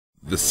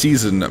The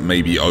season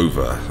may be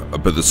over,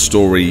 but the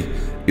story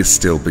is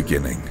still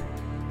beginning.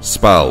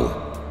 Spal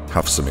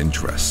have some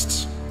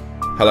interests.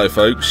 Hello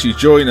folks, you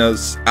join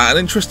us at an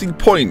interesting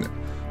point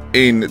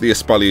in the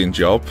Ispalian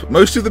job.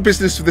 Most of the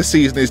business for this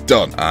season is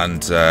done,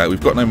 and we've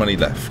got no money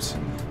left.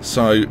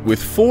 So,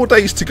 with 4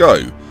 days to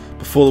go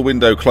before the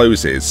window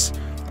closes,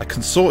 a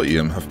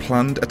consortium have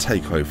planned a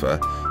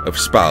takeover of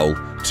Spal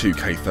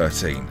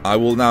 2K13. I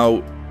will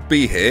now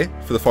be here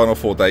for the final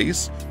 4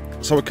 days,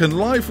 so I can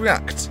live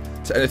react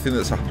to anything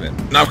that's happening.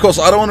 Now, of course,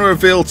 I don't want to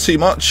reveal too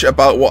much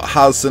about what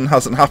has and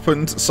hasn't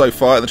happened so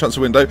far in the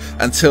transfer window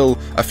until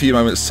a few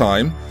moments'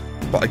 time,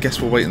 but I guess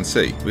we'll wait and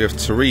see. We have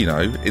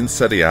Torino in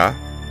Serie A,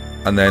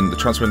 and then the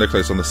transfer window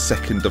closes on the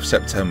 2nd of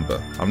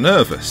September. I'm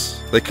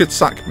nervous. They could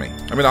sack me.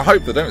 I mean, I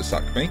hope they don't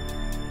sack me,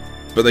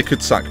 but they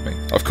could sack me.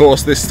 Of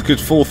course, this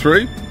could fall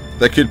through.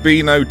 There could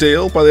be no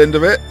deal by the end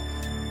of it.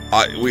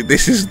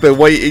 This is the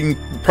waiting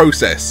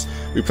process.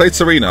 We played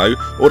Torino.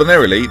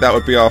 Ordinarily, that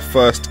would be our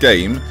first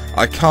game.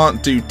 I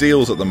can't do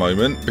deals at the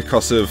moment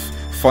because of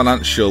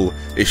financial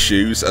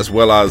issues, as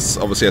well as,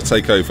 obviously, a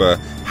takeover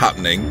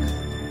happening.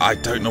 I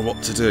don't know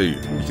what to do.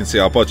 You can see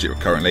our budget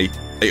currently,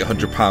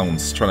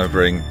 £800, trying to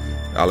bring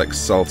Alex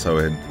Salto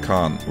in.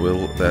 Can't.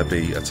 Will there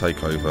be a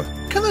takeover?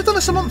 Can they have done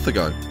this a month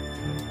ago?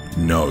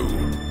 No,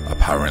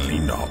 apparently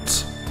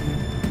not.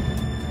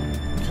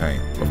 Okay,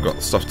 I've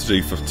got stuff to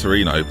do for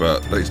Torino,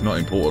 but it's not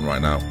important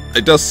right now.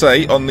 It does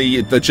say on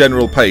the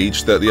general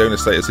page that the owner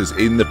status is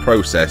in the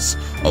process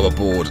of a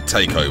board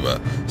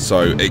takeover,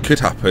 so it could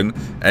happen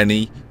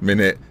any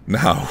minute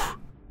now.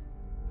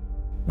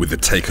 With the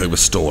takeover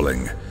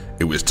stalling,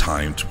 it was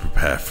time to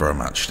prepare for a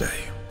match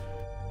day.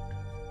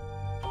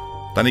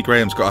 Danny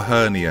Graham's got a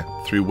hernia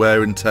through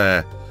wear and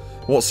tear.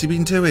 What's he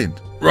been doing?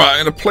 Right,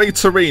 I'm going to play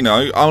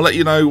Torino. I'll let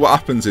you know what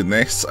happens in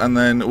this, and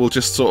then we'll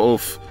just sort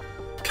of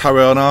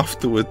carry on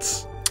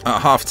afterwards. At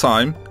half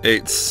time,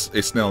 it's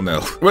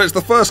 0-0. Well, it's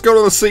the first goal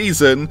of the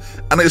season,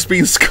 and it's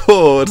been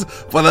scored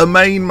by the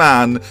main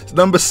man,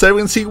 number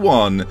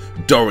 71,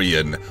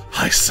 Dorian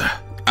Heiser.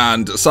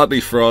 And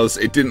sadly for us,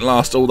 it didn't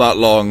last all that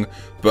long,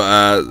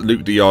 but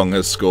Luke de Jong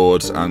has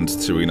scored, and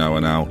Torino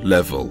are now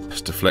level.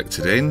 It's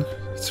deflected in.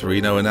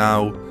 Torino are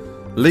now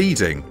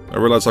leading. I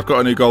realise I've got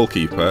a new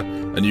goalkeeper,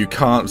 and you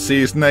can't see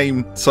his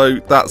name, so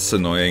that's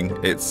annoying.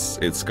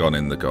 It's gone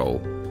in the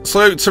goal.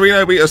 So,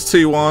 Torino beat us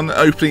 2-1,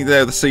 opening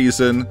day of the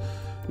season.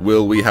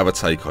 Will we have a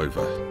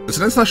takeover? There's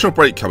an international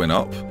break coming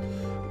up.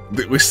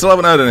 We still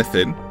haven't heard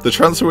anything. The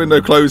transfer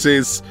window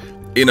closes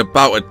in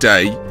about a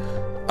day.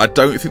 I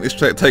don't think this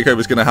takeover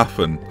is going to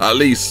happen. At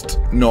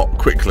least, not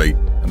quickly,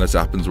 unless it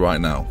happens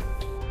right now.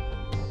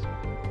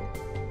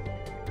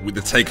 With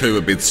the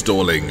takeover bid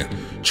stalling,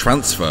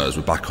 transfers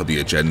were back on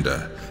the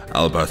agenda.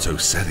 Alberto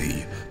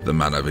Seri, the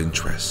man of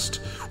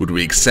interest. Would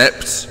we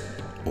accept,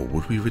 or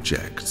would we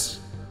reject?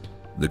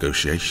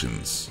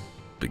 Negotiations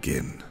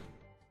begin.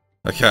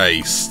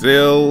 Okay,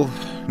 still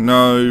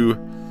no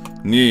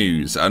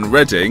news. And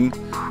Reading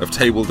have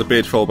tabled the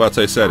bid for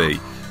Alberto Seri.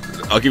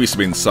 I'll give you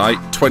some insight.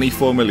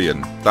 24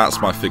 million.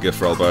 That's my figure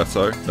for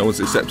Alberto. No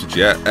one's accepted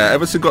yet.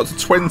 Everton got to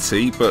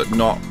 20, but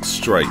not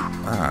straight.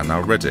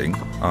 Now Reading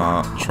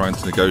are trying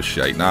to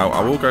negotiate. Now,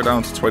 I will go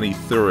down to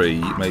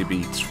 23,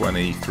 maybe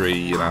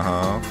 23 and a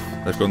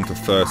half. They've gone to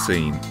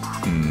 13.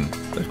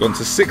 They've gone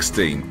to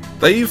 16.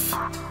 They've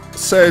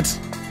said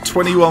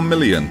 21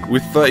 million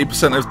with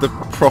 30% of the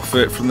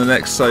profit from the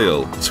next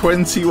sale.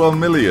 21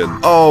 million.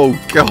 Oh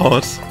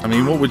God. I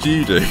mean, what would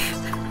you do?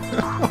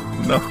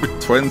 No.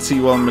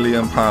 21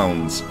 million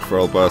pounds for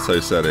Alberto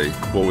Seri.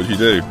 What would you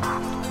do?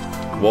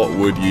 What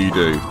would you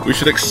do? We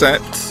should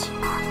accept,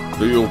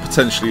 but we will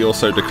potentially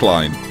also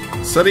decline.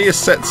 Seri is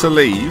set to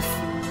leave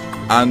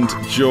and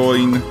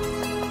join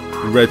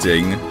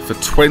Reading for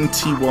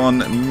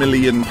 21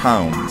 million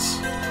pounds.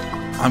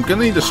 I'm going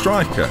to need a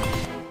striker.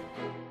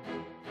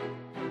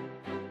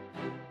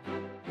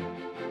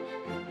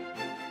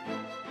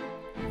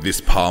 This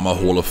Parma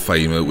Hall of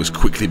Famer was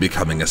quickly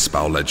becoming a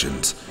Spal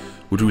legend.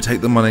 Would we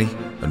take the money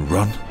and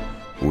run,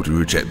 or would we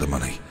reject the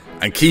money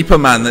and keep a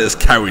man that has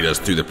carried us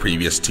through the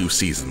previous 2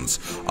 seasons?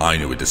 I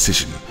knew a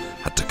decision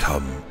had to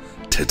come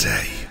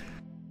today.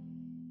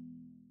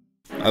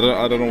 I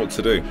don't know what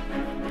to do.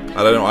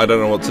 I don't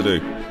know what to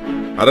do.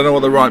 I don't know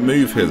what the right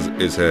move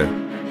is here.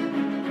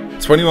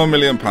 21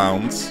 million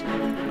pounds.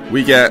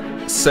 We get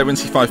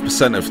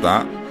 75% of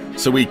that,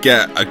 so we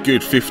get a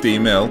good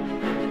 15 mil.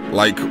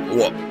 Like,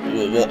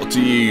 what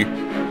do you...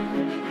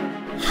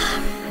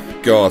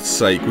 God's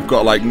sake, we've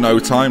got like no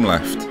time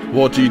left.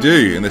 What do you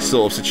do in this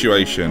sort of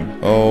situation?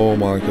 Oh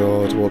my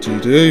God, what do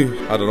you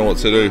do? I don't know what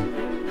to do.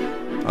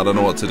 I don't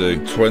know what to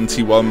do.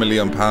 21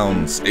 million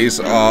pounds.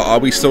 Are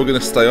we still going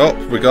to stay up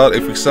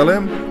if we sell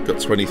him?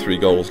 Got 23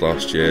 goals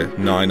last year,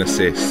 9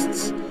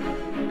 assists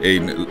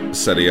in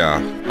Serie A.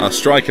 Our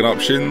striking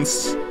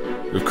options,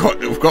 we've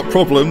got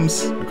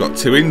problems. We've got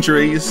 2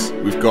 injuries.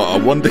 We've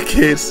got a wonder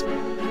kid.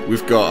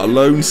 We've got a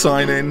loan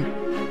signing.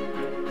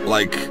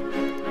 Like,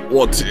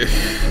 what?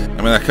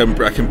 I mean, I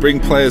can bring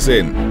players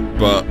in,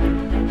 but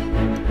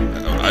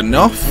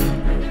enough?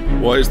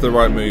 What is the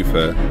right move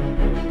here?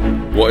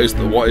 What is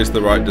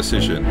the right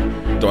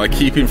decision? Do I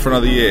keep him for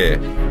another year,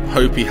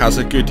 hope he has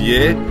a good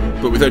year,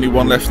 but with only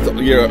one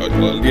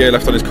year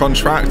left on his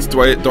contract?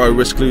 Do I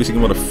risk losing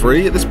him on a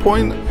free at this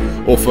point,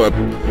 or for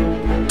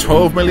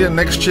 12 million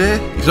next year?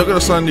 He's not going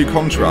to sign a new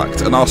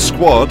contract, and our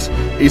squad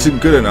isn't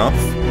good enough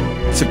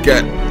to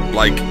get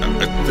like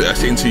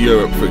into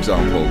Europe, for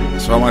example.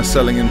 So am I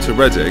selling him to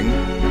Reading,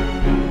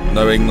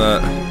 knowing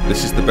that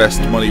this is the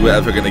best money we're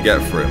ever going to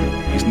get for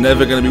him? He's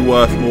never going to be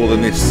worth more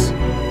than this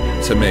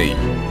to me.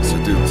 So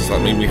does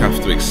that mean we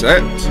have to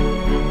accept?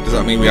 Does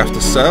that mean we have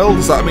to sell?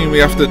 Does that mean we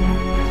have to...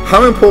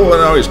 How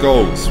important are his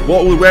goals?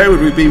 Where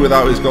would we be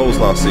without his goals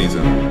last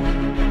season?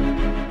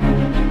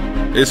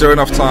 Is there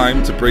enough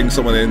time to bring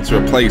someone in to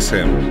replace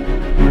him?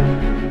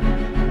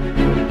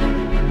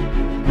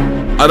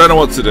 I don't know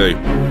what to do.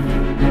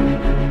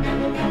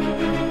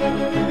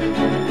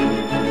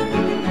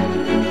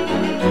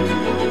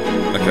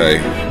 Okay,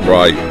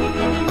 right.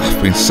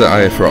 I've been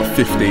sat here for about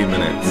 15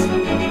 minutes.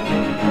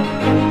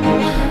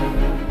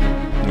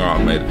 Alright,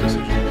 I've made a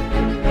decision.